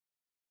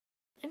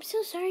I'm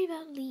so sorry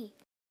about Lee.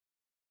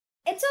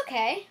 It's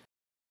okay.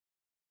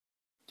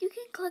 You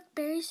can collect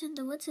berries in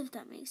the woods if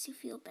that makes you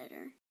feel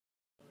better.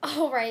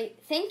 All right,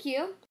 thank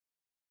you.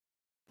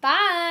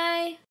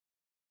 Bye.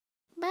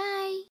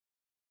 Bye.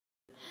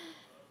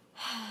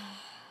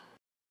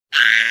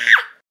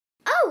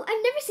 Oh,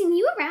 I've never seen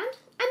you around.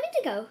 I'm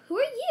Indigo. Who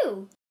are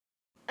you?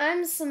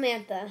 I'm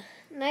Samantha.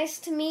 Nice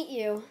to meet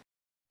you.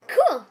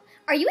 Cool.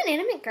 Are you an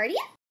Animent Guardian?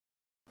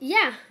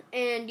 Yeah,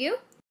 and you?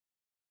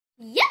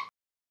 Yep.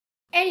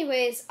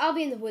 Anyways, I'll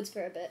be in the woods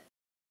for a bit.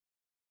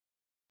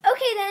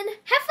 Okay then,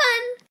 have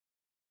fun!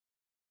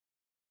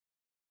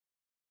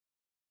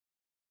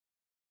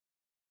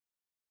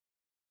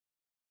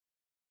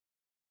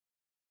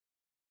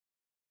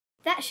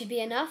 That should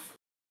be enough.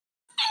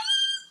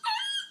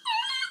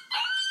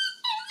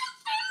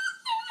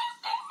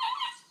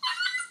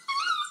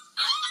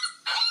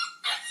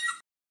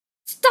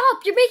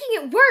 Stop! You're making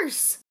it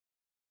worse!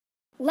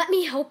 Let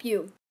me help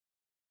you.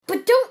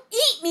 But don't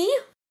eat me!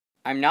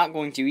 I'm not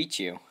going to eat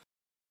you.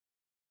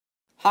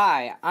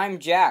 Hi, I'm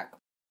Jack.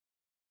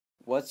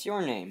 What's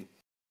your name?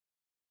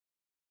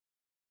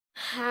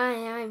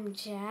 Hi, I'm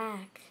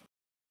Jack.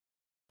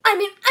 I'm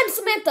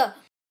Samantha!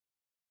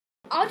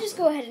 I'll just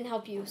go ahead and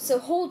help you, so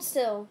hold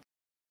still.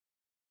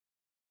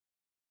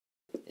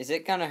 Is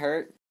it gonna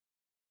hurt?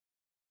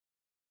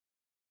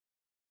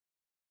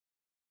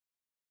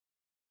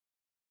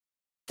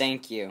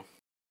 Thank you.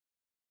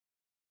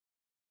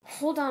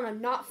 Hold on,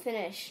 I'm not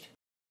finished.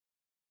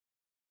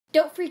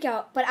 Don't freak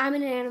out, but I'm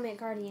an Animent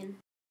Guardian.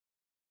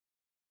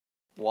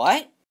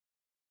 What?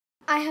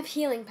 I have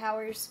healing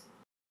powers.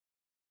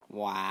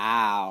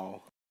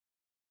 Wow.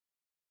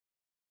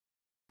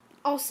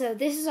 Also,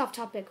 this is off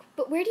topic,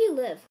 but where do you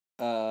live?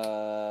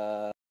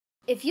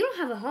 If you don't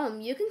have a home,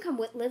 you can come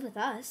live with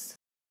us.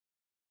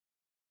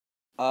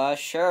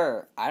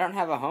 Sure. I don't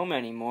have a home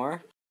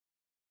anymore.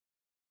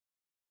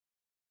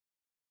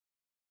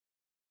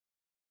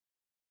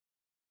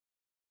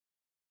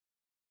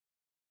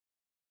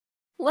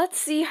 Let's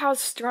see how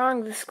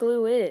strong this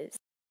glue is.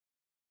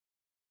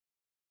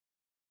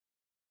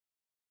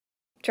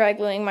 Try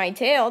gluing my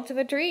tail to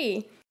the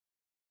tree.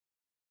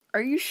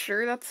 Are you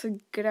sure that's a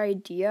good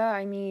idea?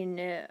 I mean,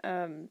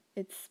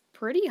 it's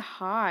pretty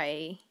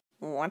high.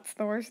 What's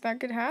the worst that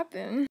could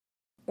happen?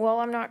 Well,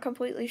 I'm not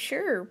completely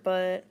sure,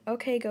 but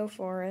okay, go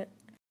for it.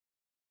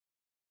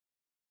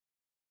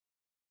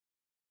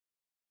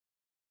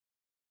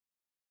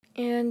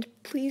 And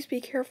please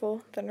be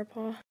careful,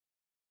 Thunderpaw.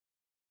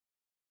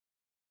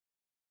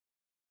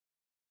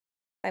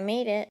 I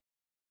made it.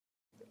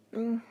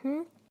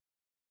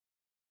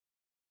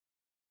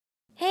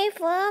 Hey,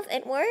 Fluff,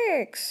 it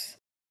works.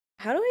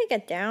 How do I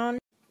get down?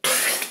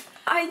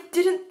 I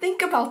didn't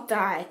think about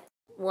that.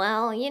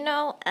 Well,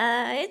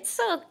 it's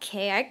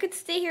okay. I could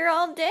stay here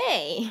all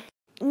day.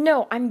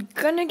 No, I'm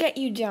gonna get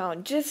you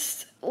down.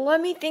 Just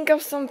let me think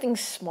of something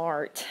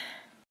smart.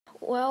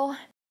 Well,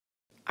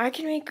 I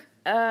can make,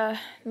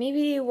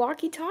 maybe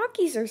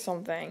walkie-talkies or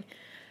something.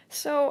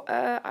 So,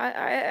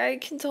 I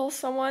can tell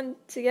someone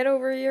to get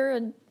over here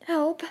and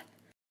help.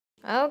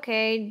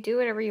 Okay, do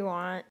whatever you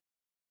want.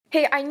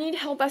 Hey, I need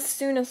help as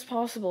soon as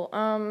possible.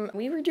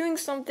 We were doing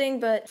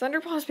something, but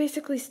Thunderpaw's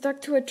basically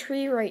stuck to a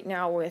tree right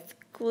now with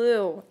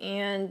glue,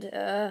 and,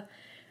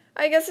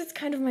 I guess it's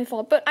kind of my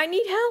fault, but I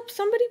need help!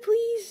 Somebody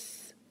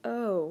please!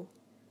 Oh,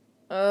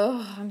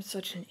 I'm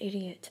such an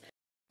idiot.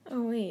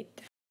 Oh,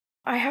 wait.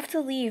 I have to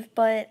leave,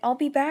 but I'll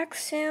be back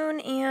soon,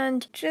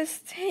 and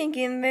just hang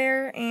in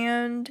there,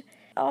 and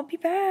I'll be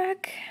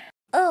back.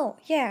 Oh,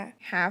 yeah,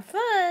 have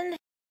fun!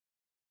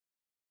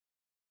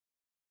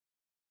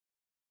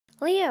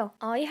 Leo,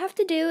 all you have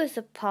to do is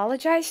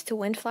apologize to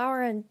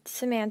Windflower and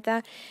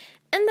Samantha,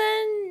 and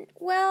then,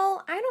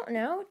 well, I don't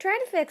know, try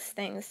to fix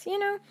things,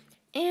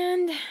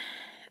 And,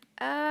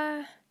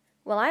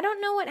 well, I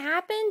don't know what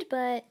happened,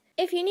 but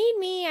if you need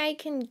me, I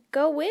can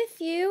go with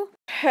you.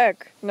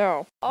 Heck,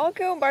 no. I'll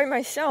go by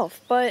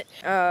myself, but,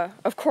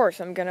 of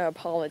course I'm gonna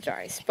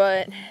apologize,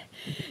 but,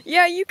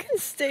 yeah, you can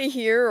stay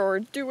here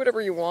or do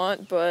whatever you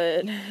want,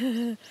 but,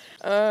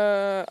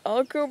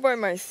 I'll go by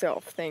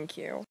myself, thank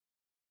you.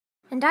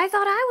 And I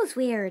thought I was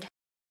weird.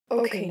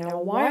 Okay,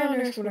 now why on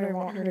earth would I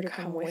want her to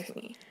come with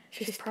me?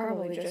 She's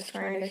probably just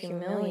trying to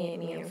humiliate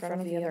me in front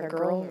of the other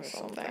girls or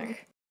something.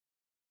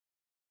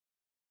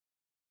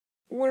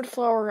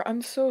 Windflower,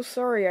 I'm so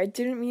sorry. I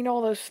didn't mean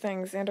all those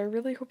things, and I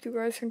really hope you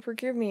guys can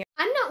forgive me.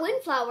 I'm not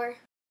Windflower.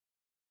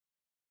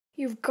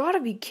 You've got to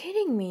be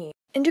kidding me.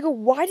 Indigo,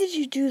 why did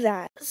you do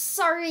that?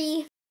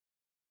 Sorry.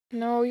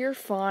 No, you're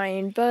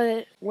fine,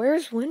 but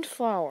where's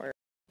Windflower?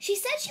 She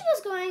said she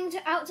was going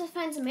out to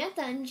find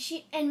Samantha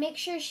and make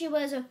sure she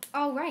was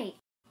all right.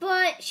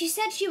 But she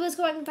said she was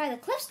going by the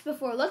cliffs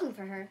before looking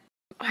for her.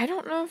 I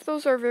don't know if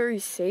those are very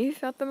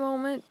safe at the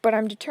moment, but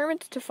I'm determined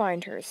to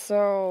find her,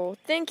 so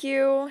thank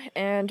you,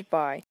 and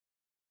bye.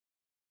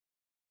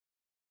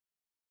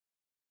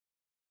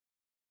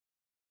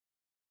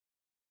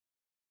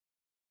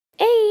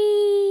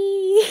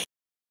 Hey!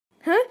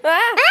 Huh?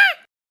 Ah!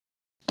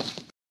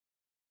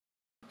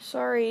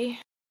 Sorry.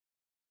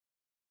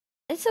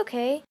 It's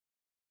okay.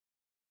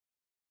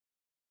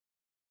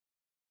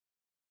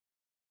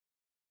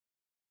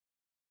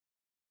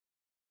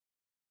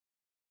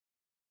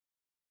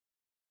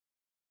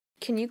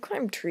 Can you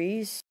climb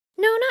trees?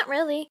 No, not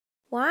really.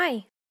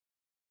 Why?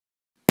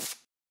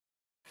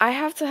 I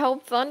have to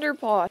help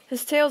Thunderpaw.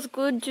 His tail's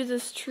glued to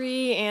this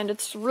tree and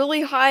it's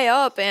really high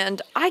up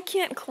and I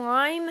can't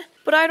climb,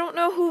 but I don't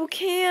know who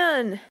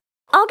can.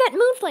 I'll get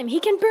Moonflame. He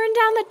can burn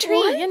down the tree,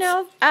 What? you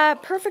know,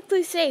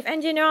 perfectly safe.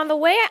 And you know, on the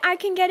way I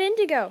can get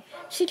Indigo.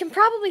 She can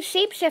probably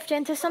shapeshift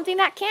into something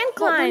that can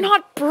But we're climb.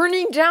 not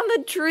burning down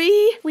the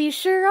tree. We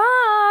sure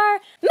are.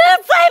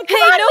 Moonflame,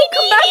 Hey, no,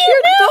 come back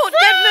here. Don't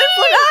get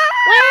Moonflame. Ah!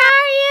 Where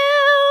are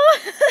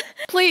you?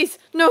 Please,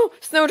 no,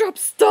 Snowdrop,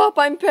 stop.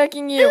 I'm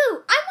pecking you.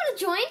 Ooh, I want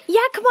to join.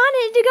 Yeah, come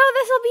on, Indigo.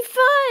 This'll be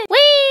fun.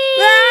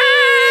 Whee!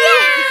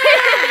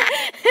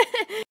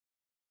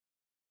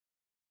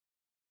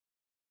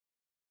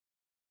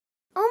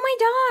 Oh, my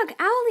dog,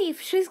 Owleaf.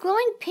 She's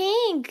glowing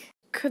pink.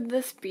 Could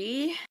this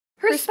be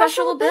Her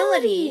special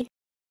ability.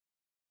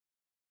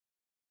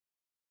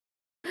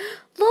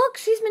 Look,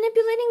 she's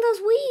manipulating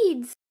those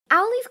weeds.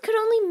 Owleaf could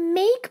only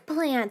make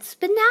plants,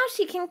 but now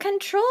she can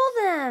control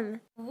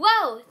them.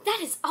 Whoa, that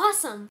is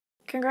awesome.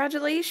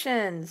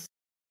 Congratulations.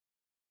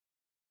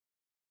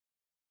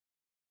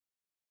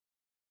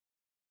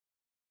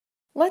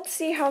 Let's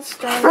see how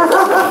strong.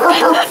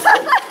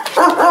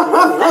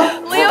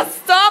 Leo,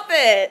 stop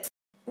it!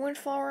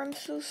 Windflower, I'm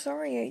so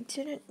sorry. I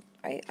didn't.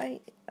 I'm.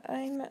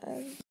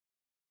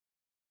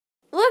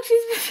 Look,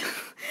 she's.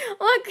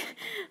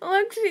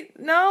 Look, she.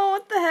 No,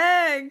 what the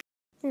heck?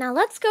 Now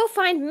let's go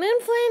find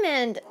Moonflame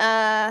and,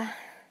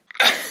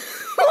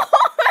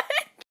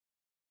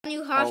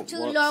 You have Oh, to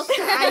whoops. look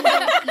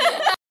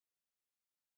and